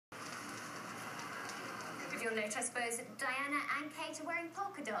final note, I suppose, Diana and Kate are wearing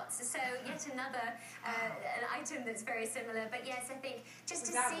polka dots, so yet another an item that's very similar. But yes, I think just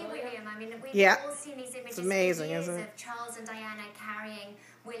to see William, I mean, we've all seen these images for years of Charles and Diana carrying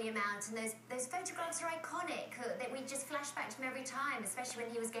William out, and those photographs are iconic, that we just flash back to him every time, especially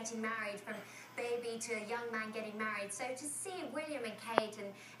when he was getting married, from baby to a young man getting married. So to see William and Kate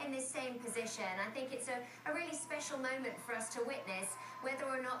in this same position, I think it's a really special moment for us to witness. Whether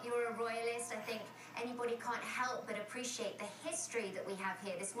or not you're a royalist, I think anybody can't help but appreciate the history that we have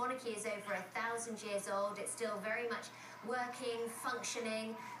here. This monarchy is over 1,000 years old. It's still very much working,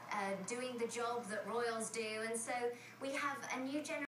 functioning, doing the job that royals do. And so we have a new generation